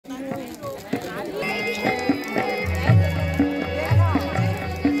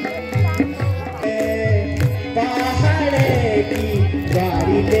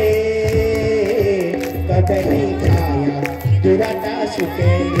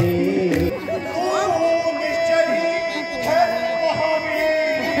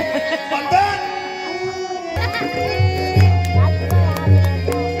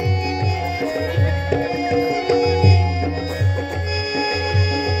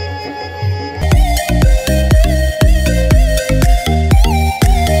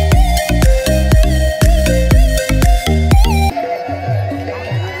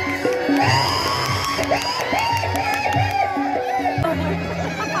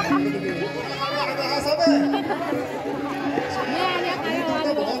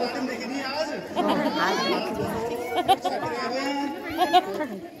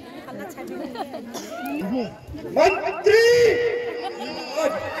मंत्री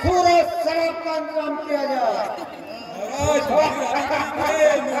पूरा शराब का इंतजाम किया जाए।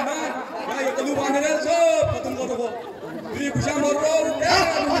 महाराज ये तलु बांध रहे सो पतंग को देखो मेरी खुशियां मर रहा हूं।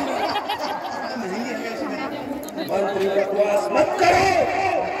 मंत्री बकवास मत करो,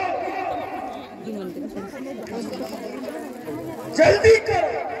 जल्दी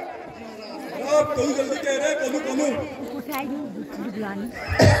करो। अब कलू जल्दी कह रहे कलू कलू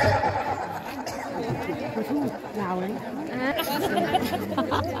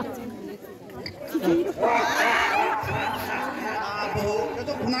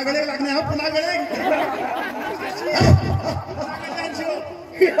तो पुन्हा गळे लागणे हा पुन्हा गळे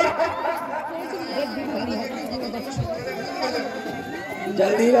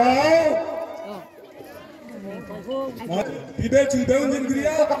जल्दी आओ। पीबे चुबे उन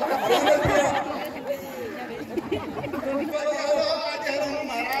गिरिया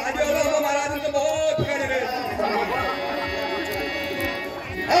महाराज तो बहुत खड़े रहे।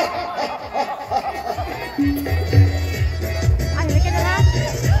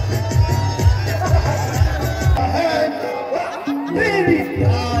 मेरी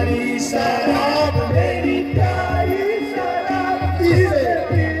प्यारी शराब, मेरी प्यारी शराब, इसे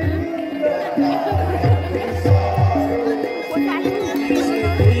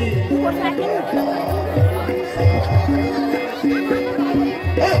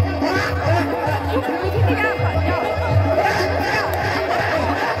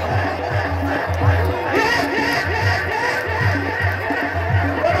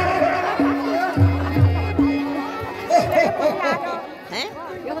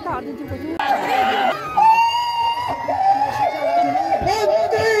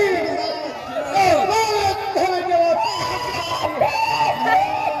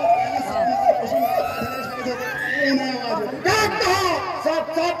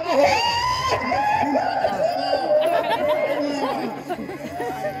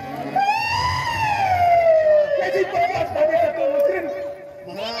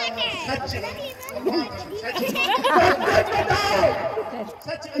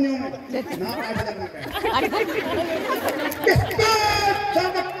सच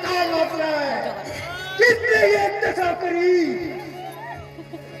किसने ये दशा करी?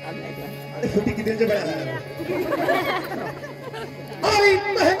 छोटी की दिल से बड़ा अरे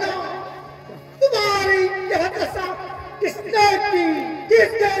बहना, तुम्हारी यह दशा किसने की?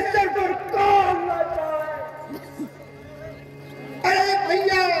 किसके सर पर कौन लाता है? अरे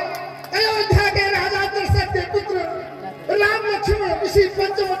भैया, अयोध्या के राजा दशरथ के पुत्र राम लक्ष्मण इसी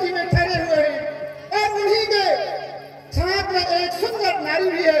पंचवटी में ठहरे हुए हैं और उन्हीं के साथ में एक सुंदर नारी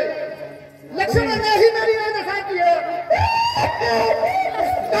भी है। लक्ष्मण ने ही मेरी दशा की है।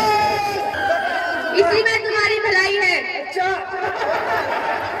 इसी में तुम्हारी भलाई है। अच्छा,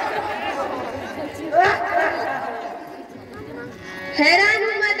 हैरान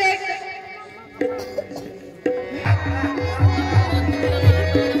हूँ मैं देख जा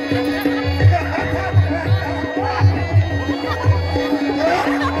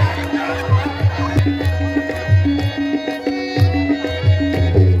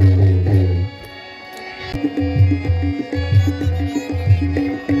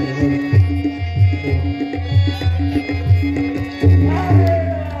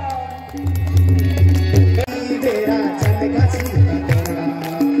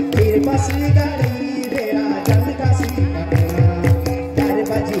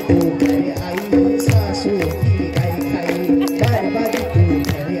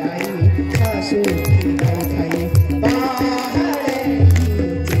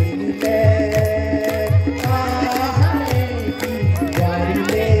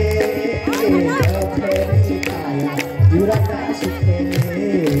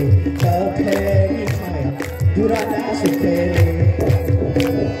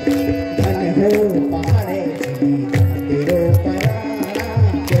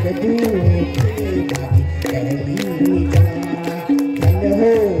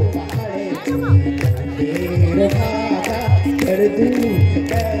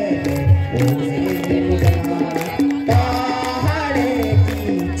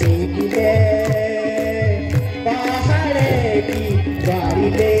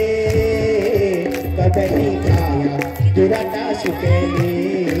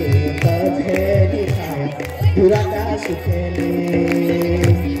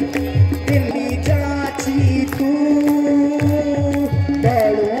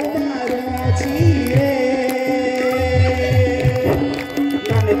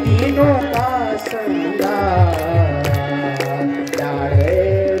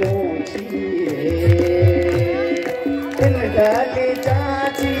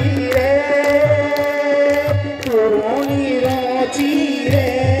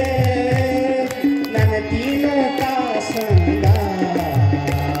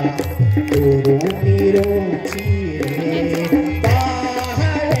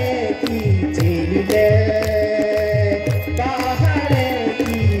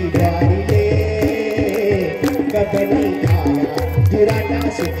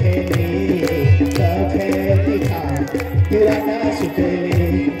सुखेली सखे दिखा तिरना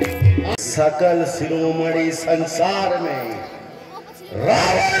सुखेली। सकल शिरोमणि संसार में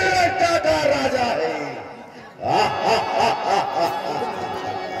रावण का राजा है।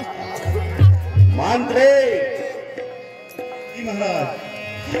 मंत्री महाराज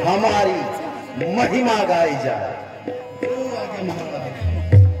हमारी महिमा गाई जाए। महाराज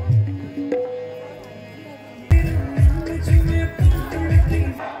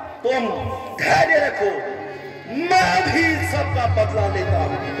तुम धैर्य रखो, मैं भी सबका बदला लेता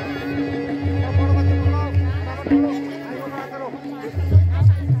हूं।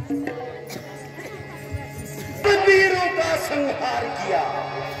 वीरों का संहार किया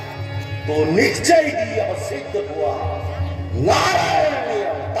तो निश्चय ही अब सिद्ध हुआ नारायण ने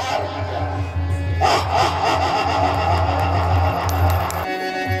अवतार किया।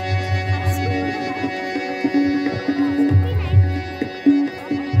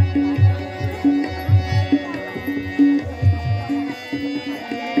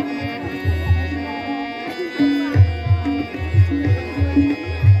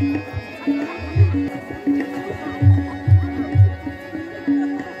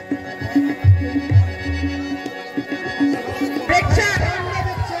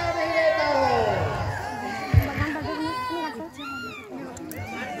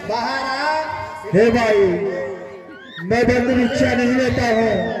 हे भाई, मैं बंद भिक्षा नहीं लेता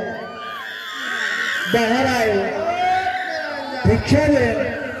हूँ। बाहर आए, भिक्षा ले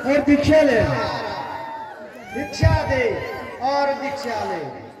और दीक्षा ले। भिक्षा दे और दीक्षा ले।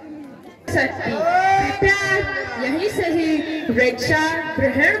 कृपया यहीं से ही भिक्षा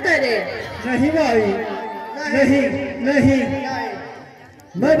ग्रहण करे। नहीं भाई, नहीं नहीं,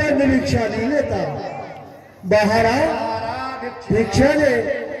 मैं बंद भिक्षा नहीं लेता। बाहर आ, भिक्षा ले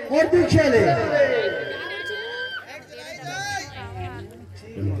और दीक्षा ले।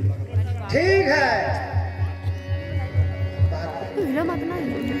 ठीक है।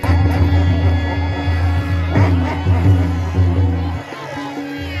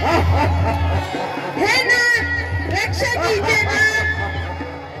 हे नाथ, रक्षा कीजिए नाथ।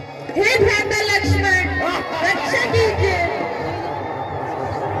 हे भ्राता लक्ष्मण, रक्षा कीजिए।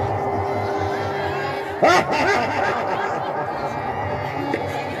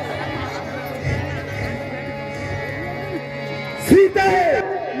 सीता,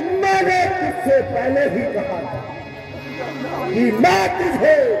 मैंने तुझसे पहले ही कहा था कि मैं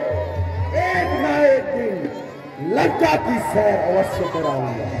तुझे एक न एक दिन लंका की सैर अवश्य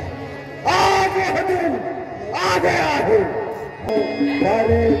कराऊंगा। आज यह दिन आ गया है।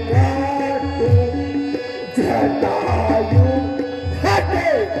 जटायु हटे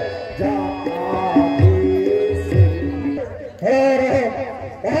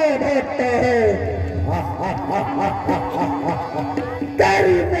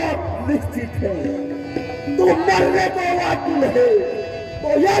तेरी मौत निश्चित है। तू मरने को वाकिल है तो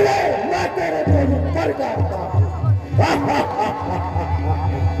ये ले, मैं तेरे दोनों पर काटता हूं।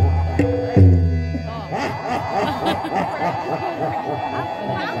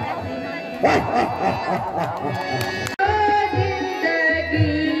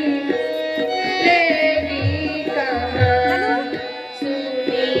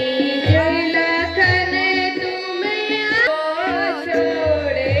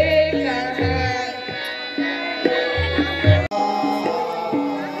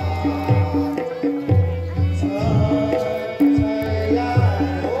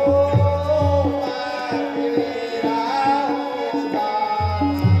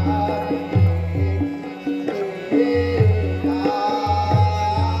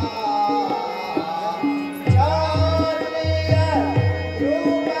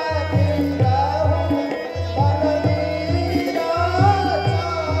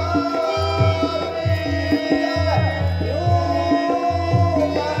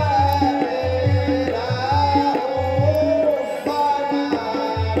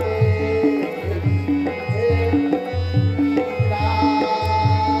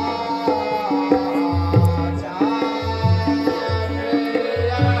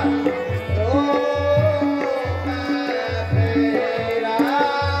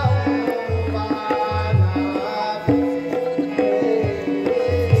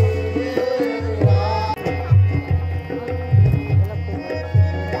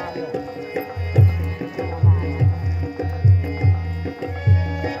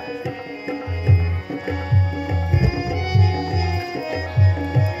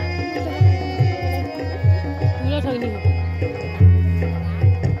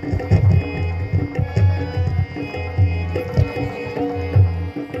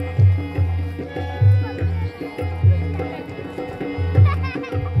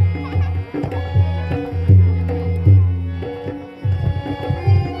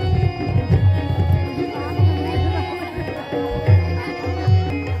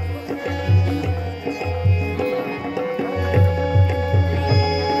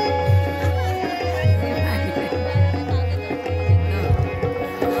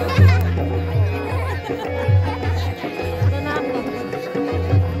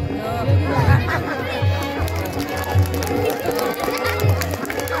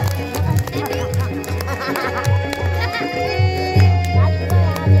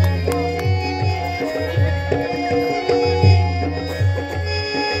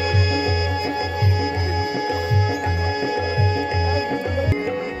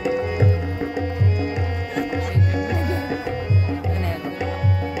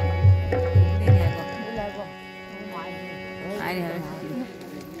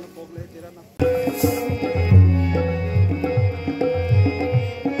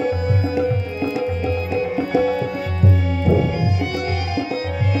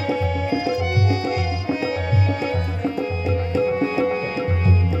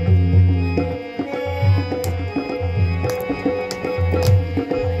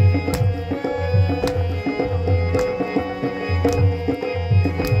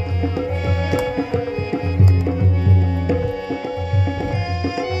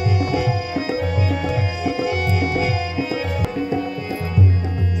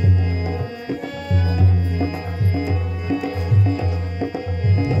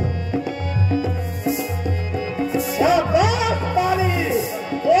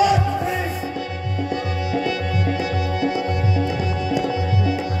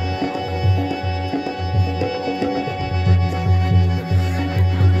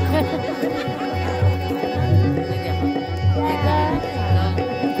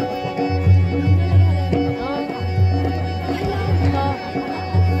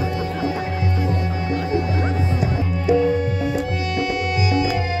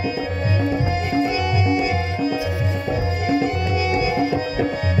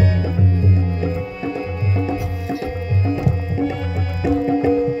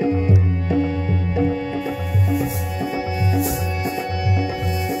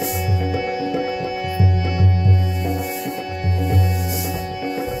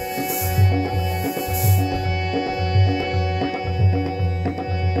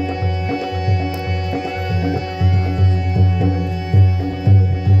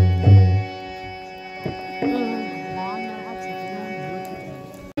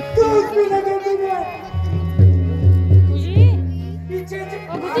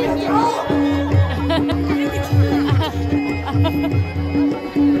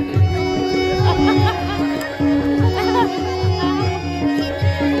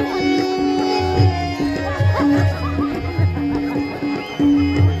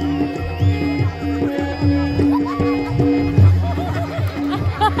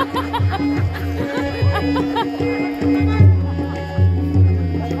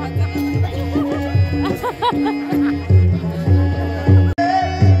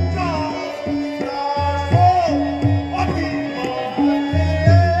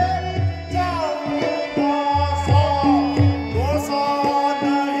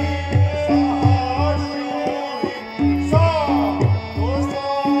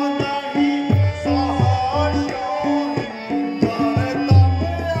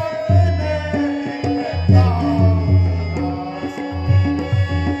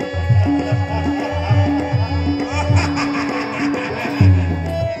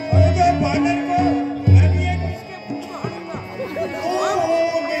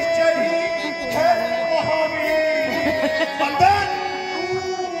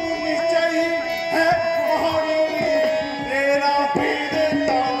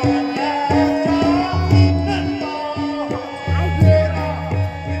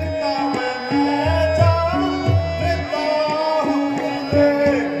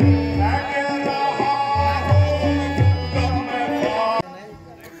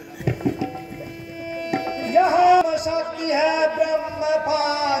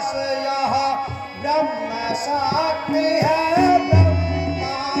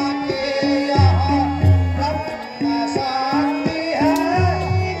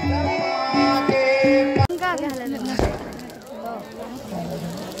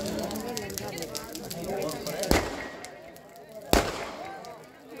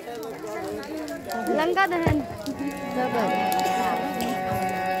 लंका दहन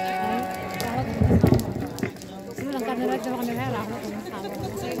लंका दहन